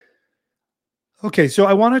Okay, so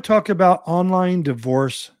I want to talk about online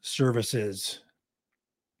divorce services.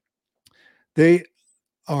 They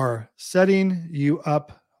are setting you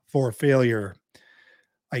up for failure.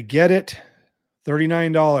 I get it.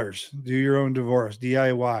 $39, do your own divorce,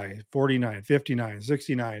 DIY, 49, 59,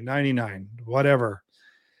 69, 99, whatever.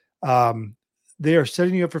 Um, they are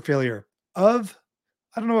setting you up for failure. I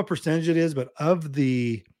don't know what percentage it is, but of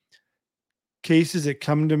the cases that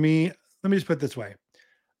come to me, let me just put it this way.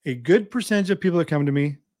 A good percentage of people that come to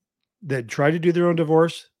me that try to do their own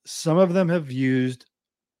divorce, some of them have used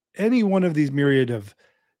any one of these myriad of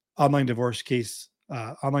online divorce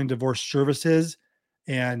services,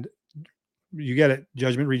 and you get it,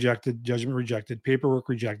 judgment rejected, paperwork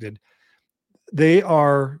rejected. They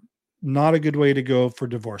are not a good way to go for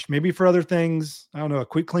divorce. Maybe for other things, I don't know, a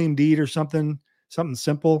quick claim deed or something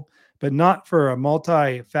simple, but not for a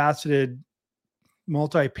multifaceted,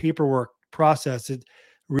 multi paperwork process. It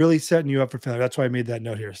really setting you up for failure. That's why I made that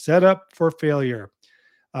note here. Set up for failure.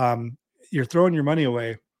 Um, you're throwing your money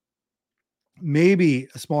away. Maybe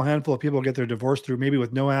a small handful of people get their divorce through, maybe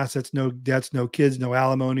with no assets, no debts, no kids, no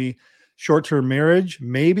alimony, short-term marriage,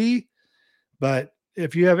 maybe. But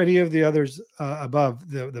if you have any of the others above,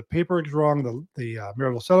 the paperwork is wrong, the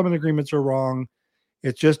marital settlement agreements are wrong.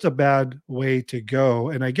 It's just a bad way to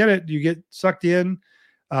go. And I get it. You get sucked in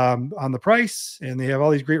on the price, and they have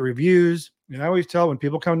all these great reviews. And I always tell when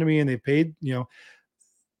people come to me and they paid,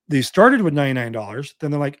 they started with $99.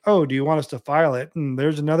 Then they're like, oh, do you want us to file it? And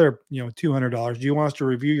there's another, $200. Do you want us to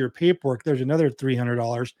review your paperwork? There's another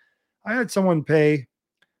 $300. I had someone pay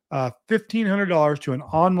 $1,500 to an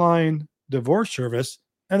online divorce service,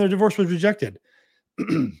 and their divorce was rejected.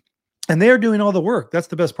 And they are doing all the work. That's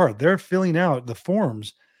the best part. They're filling out the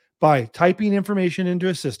forms by typing information into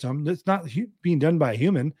a system that's not being done by a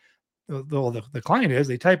human. The client is,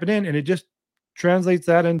 they type it in and it just translates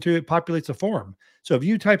that into, it populates a form. So if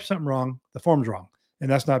you type something wrong, the form's wrong, and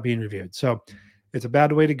that's not being reviewed. So it's a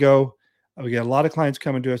bad way to go. We get a lot of clients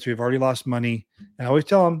coming to us who have already lost money. And I always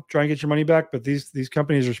tell them, try and get your money back. But these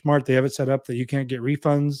companies are smart. They have it set up that you can't get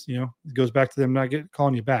refunds. It goes back to them not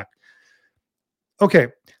calling you back. Okay.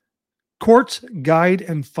 Courts guide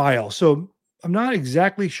and file. So I'm not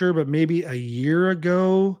exactly sure, but maybe a year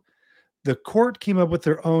ago, the court came up with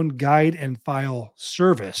their own guide and file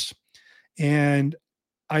service. And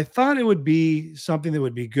I thought it would be something that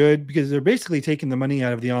would be good because they're basically taking the money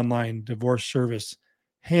out of the online divorce service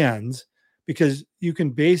hands, because you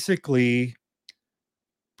can basically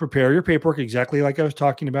prepare your paperwork exactly like I was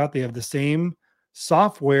talking about. They have the same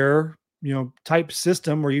software, type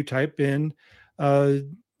system where you type in,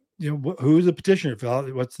 who's the petitioner, fill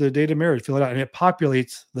out what's the date of marriage, fill it out, and it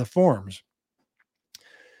populates the forms.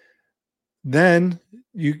 Then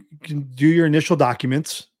you can do your initial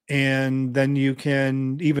documents, and then you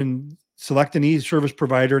can even select an e-service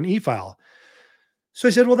provider and e-file. So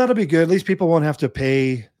I said, well, that'll be good. At least people won't have to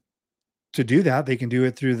pay to do that. They can do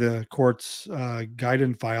it through the court's guide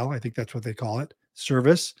and file. I think that's what they call it,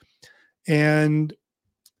 service.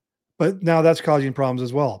 But now that's causing problems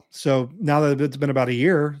as well. So now that it's been about a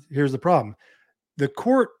year, here's the problem. The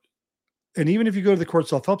court, and even if you go to the court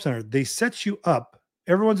self-help center, they set you up.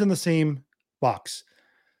 Everyone's in the same box,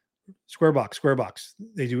 square box.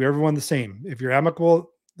 They do everyone the same. If you're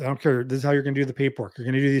amicable, I don't care. This is how you're going to do the paperwork. You're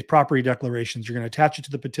going to do these property declarations. You're going to attach it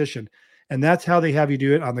to the petition. And that's how they have you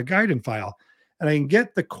do it on the guide and file. And I can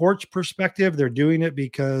get the court's perspective. They're doing it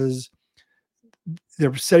because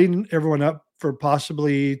they're setting everyone up for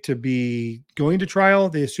possibly to be going to trial.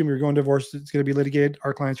 They assume you're going to divorce. It's going to be litigated.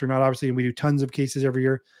 Our clients are not, obviously, and we do tons of cases every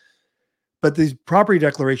year. But these property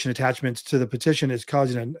declaration attachments to the petition is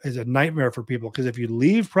a nightmare for people, because if you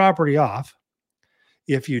leave property off,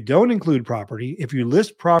 if you don't include property, if you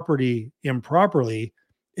list property improperly,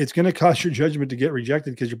 it's going to cause your judgment to get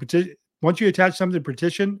rejected, because your petition, once you attach something to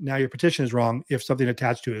petition, now your petition is wrong if something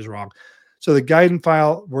attached to it is wrong. So the guide and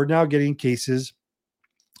file, we're now getting cases,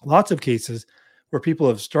 lots of cases, where people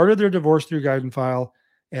have started their divorce through guide and file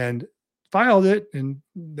and filed it, and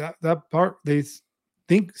that part they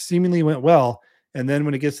think seemingly went well. And then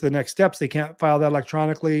when it gets to the next steps, they can't file that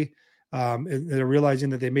electronically. And they're realizing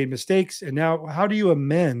that they made mistakes. And now, how do you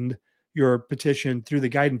amend your petition through the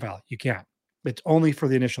guide and file? You can't. It's only for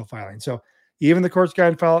the initial filing. So even the court's guide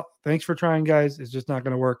and file, thanks for trying, guys. It's just not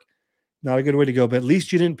going to work. Not a good way to go. But at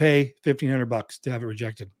least you didn't pay $1,500 to have it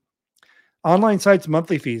rejected. Online sites,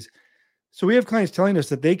 monthly fees. So we have clients telling us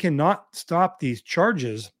that they cannot stop these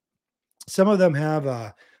charges. Some of them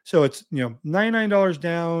have so it's $99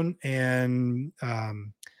 down and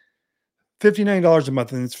 $59 a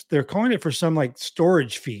month, and they're calling it for some like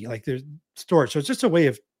storage fee, like there's storage. So it's just a way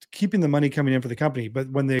of keeping the money coming in for the company. But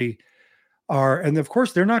when they and of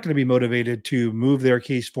course they're not going to be motivated to move their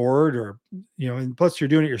case forward, or, and plus you're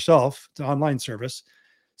doing it yourself. It's an online service.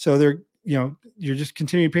 So you're just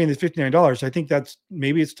continuing paying this $59. I think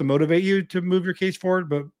maybe it's to motivate you to move your case forward.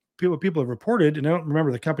 But people have reported, and I don't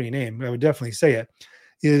remember the company name, I would definitely say it,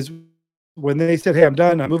 is when they said, "Hey, I'm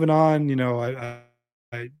done, I'm moving on,"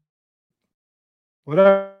 I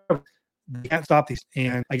whatever, they can't stop these.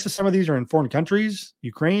 And I guess some of these are in foreign countries,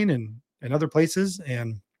 Ukraine and other places,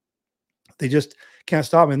 and they just can't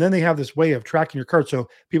stop them. And then they have this way of tracking your card. So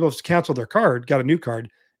people have canceled their card, got a new card,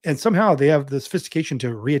 and somehow they have the sophistication to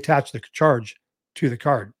reattach the charge to the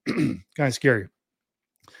card. Kind of scary.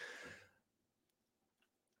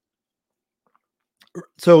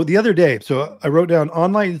 So the other day, I wrote down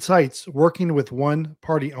online sites working with one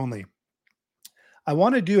party only. I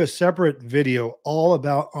want to do a separate video all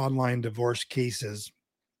about online divorce cases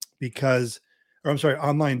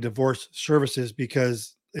online divorce services,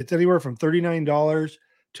 because it's anywhere from $39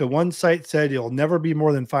 to one site said it'll never be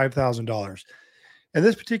more than $5,000. And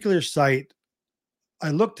this particular site,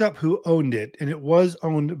 I looked up who owned it, and it was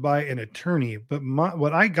owned by an attorney. But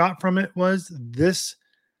what I got from it was this.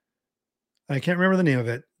 I can't remember the name of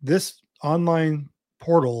it. This online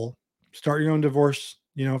portal, Start Your Own Divorce,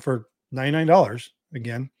 for $99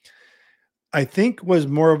 again, I think was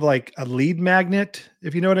more of like a lead magnet,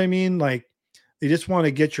 if you know what I mean. Like, they just want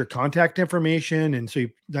to get your contact information. And so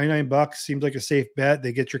 $99 seems like a safe bet.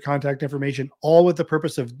 They get your contact information, all with the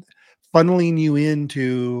purpose of funneling you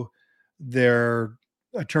into their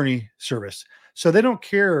attorney service. So they don't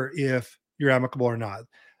care if you're amicable or not.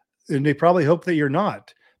 And they probably hope that you're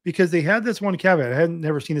not, because they had this one caveat. I had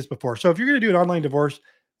never seen this before. So if you're going to do an online divorce,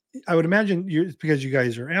 I would imagine it's because you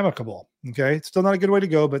guys are amicable. Okay. It's still not a good way to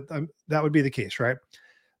go, but that would be the case, right?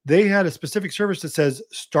 They had a specific service that says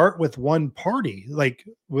start with one party. Like,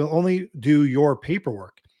 we'll only do your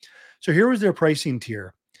paperwork. So here was their pricing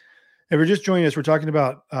tier. If you're just joining us, we're talking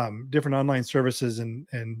about different online services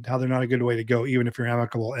and how they're not a good way to go, even if you're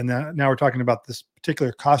amicable. And now we're talking about this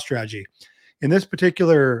particular cost strategy. In this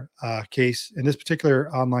particular case, in this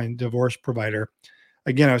particular online divorce provider,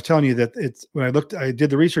 again, I was telling you that I did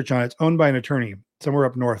the research on it. It's owned by an attorney somewhere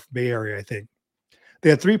up north, Bay Area, I think. They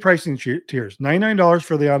had three pricing tiers: $99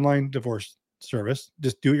 for the online divorce service,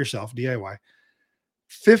 just do it yourself, DIY.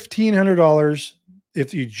 $1,500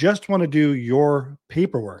 if you just want to do your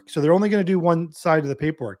paperwork. So they're only going to do one side of the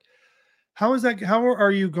paperwork. How is that? How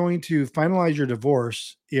are you going to finalize your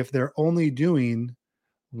divorce if they're only doing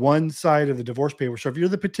one side of the divorce paper? So if you're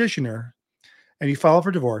the petitioner and you file for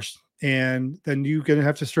divorce, and then you're going to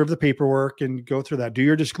have to serve the paperwork and go through that, do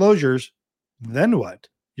your disclosures, then what?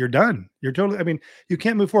 You're done. You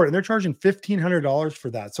can't move forward. And they're charging $1,500 for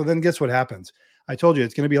that. So then guess what happens? I told you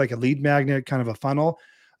it's going to be like a lead magnet, kind of a funnel.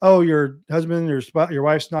 Oh, your husband or your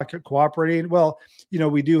wife's not cooperating. Well,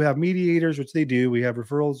 we do have mediators, which they do. We have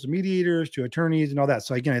referrals to mediators, to attorneys, and all that.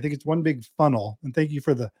 So again, I think it's one big funnel. And thank you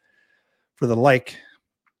for the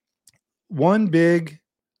one big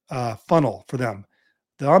funnel for them.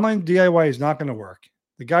 The online DIY is not going to work.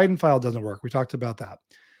 The guide and file doesn't work. We talked about that.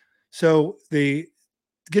 So they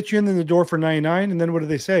get you in the door for $99, and then what do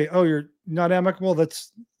they say? Oh, you're not amicable.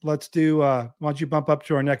 Let's do. Why don't you bump up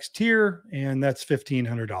to our next tier, and that's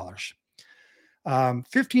 $1,500.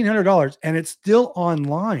 $1,500, and it's still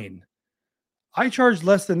online. I charge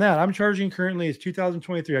less than that. I'm charging currently, it's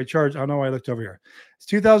 2023. I don't know why I looked over here. It's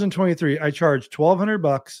 2023. I charge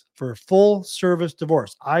 $1,200 for a full service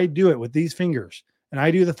divorce. I do it with these fingers, and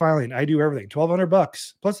I do the filing. I do everything.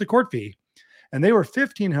 $1,200 plus the court fee. And they were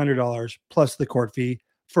 $1,500 plus the court fee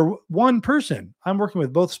for one person. I'm working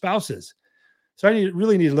with both spouses. So I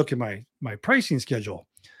really need to look at my pricing schedule.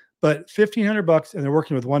 But $1,500, and they're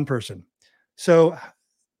working with one person. So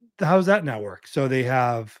how does that now work? So they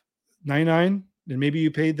have 99, and maybe you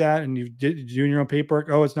paid that and you're doing your own paperwork.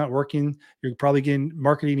 Oh, it's not working. You're probably getting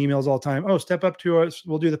marketing emails all the time. Oh, step up to us.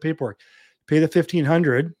 We'll do the paperwork. Pay the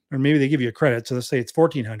 $1,500, or maybe they give you a credit. So let's say it's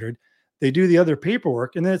 $1,400. They do the other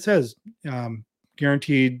paperwork, and then it says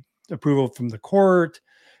guaranteed approval from the court,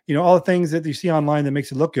 all the things that you see online that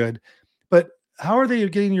makes it look good. But how are they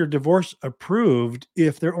getting your divorce approved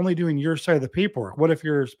if they're only doing your side of the paperwork? What if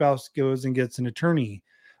your spouse goes and gets an attorney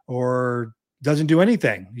or doesn't do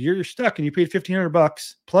anything? You're stuck, and you paid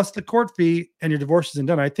 $1,500 plus the court fee, and your divorce isn't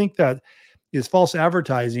done. I think that is false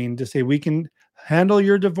advertising to say we can handle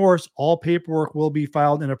your divorce. All paperwork will be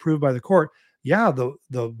filed and approved by the court. Yeah,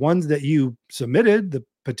 the ones that you submitted, the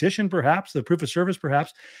petition, perhaps, the proof of service,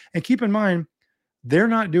 perhaps. And keep in mind, they're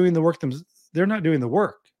not doing the work. They're not doing the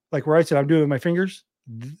work. Like where I said, I'm doing it with my fingers.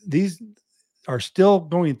 These are still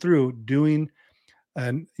going through doing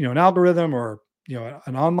an algorithm or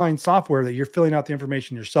an online software that you're filling out the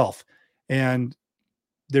information yourself, and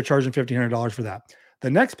they're charging $1,500 for that. The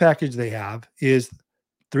next package they have is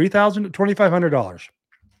 $3,000 to $2,500.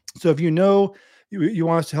 So if you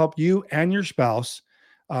want us to help you and your spouse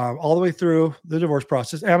all the way through the divorce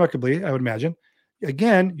process amicably, I would imagine.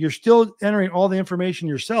 Again, you're still entering all the information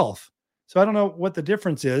yourself. So I don't know what the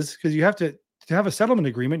difference is, because you have to have a settlement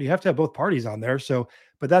agreement. You have to have both parties on there. So,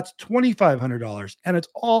 but that's $2,500, and it's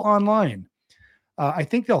all online. I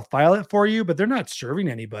think they'll file it for you, but they're not serving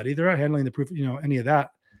anybody. They're not handling the proof, any of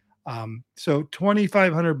that. So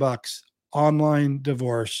 $2,500 online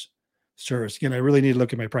divorce service. Again, I really need to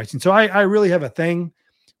look at my pricing. So I really have a thing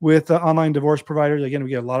with online divorce providers. Again,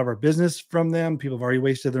 we get a lot of our business from them. People have already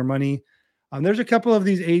wasted their money. There's a couple of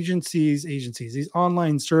these agencies, these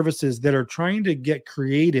online services that are trying to get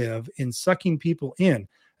creative in sucking people in.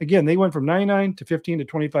 Again, they went from 99 to 15 to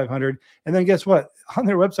 2,500. And then guess what? On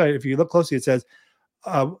their website, if you look closely, it says,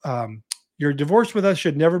 your divorce with us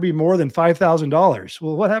should never be more than $5,000.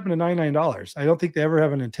 Well, what happened to $99? I don't think they ever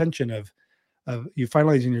have an intention of you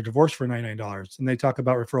finalizing your divorce for $99. And they talk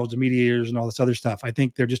about referrals to mediators and all this other stuff. I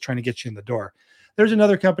think they're just trying to get you in the door. There's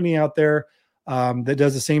another company out there that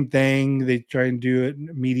does the same thing. They try and do it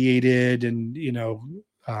mediated and,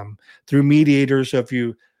 through mediators. So if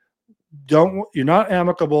you're not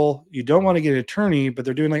amicable, you don't want to get an attorney, but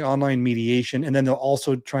they're doing like online mediation. And then they'll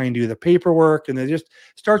also try and do the paperwork, and they just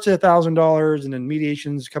starts at $1,000, and then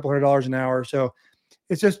mediation's a couple $100 an hour. So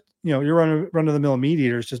it's just, you're run of the mill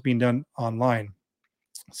mediator. It's just being done online.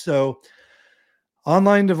 So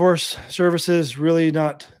online divorce services, really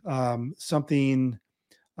not something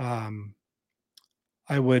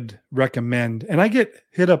I would recommend. And I get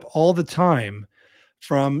hit up all the time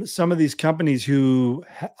from some of these companies who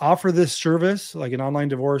offer this service, like an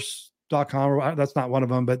onlinedivorce.com, or that's not one of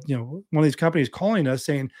them, but one of these companies calling us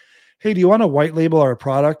saying, "Hey, do you want to white label our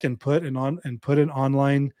product and put an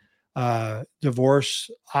online divorce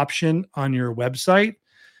option on your website?"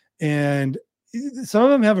 And some of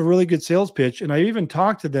them have a really good sales pitch. And I even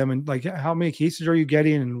talked to them and like, how many cases are you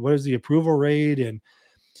getting, and what is the approval rate? And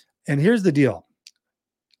here's the deal.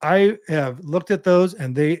 I have looked at those,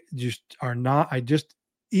 and they just are not.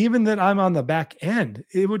 Even that I'm on the back end,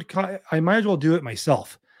 I might as well do it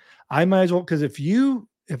myself. I might as well, because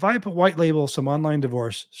if I put white label some online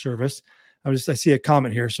divorce service, I see a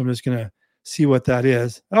comment here, so I'm just gonna see what that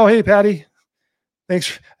is. Oh, hey, Patty,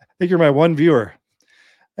 thanks. I think you're my one viewer.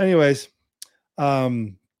 Anyways,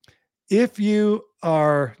 if you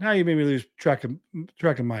are now, you made me lose track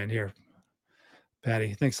of mine here,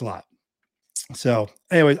 Patty. Thanks a lot. So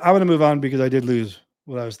anyways, I want to move on because I did lose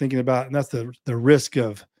what I was thinking about. And that's the risk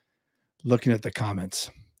of looking at the comments.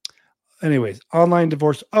 Anyways, online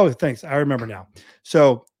divorce. Oh, thanks. I remember now.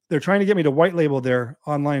 So they're trying to get me to white label their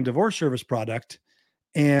online divorce service product.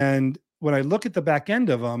 And when I look at the back end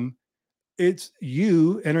of them, it's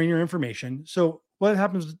you entering your information. So what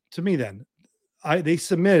happens to me then? They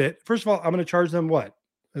submit it. First of all, I'm going to charge them what?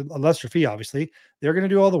 A lesser fee, obviously. They're going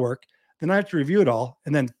to do all the work. Then I have to review it all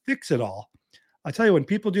and then fix it all. I tell you, when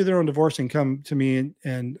people do their own divorce and come to me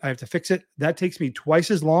and I have to fix it, that takes me twice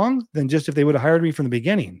as long than just if they would have hired me from the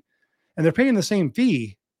beginning. And they're paying the same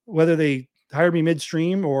fee, whether they hired me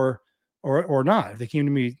midstream or not, if they came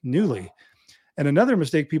to me newly. And another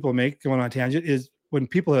mistake people make, going on a tangent, is when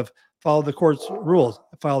people have followed the court's rules,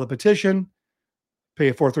 file the petition, pay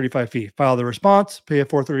a $435 fee, file the response, pay a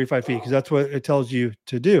 $435 fee, because that's what it tells you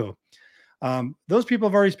to do. Those people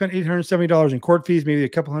have already spent $870 in court fees, maybe a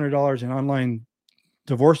couple $100 in online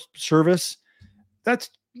divorce service. That's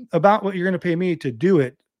about what you're going to pay me to do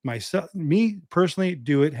it myself. Me personally,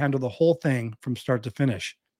 do it, handle the whole thing from start to finish.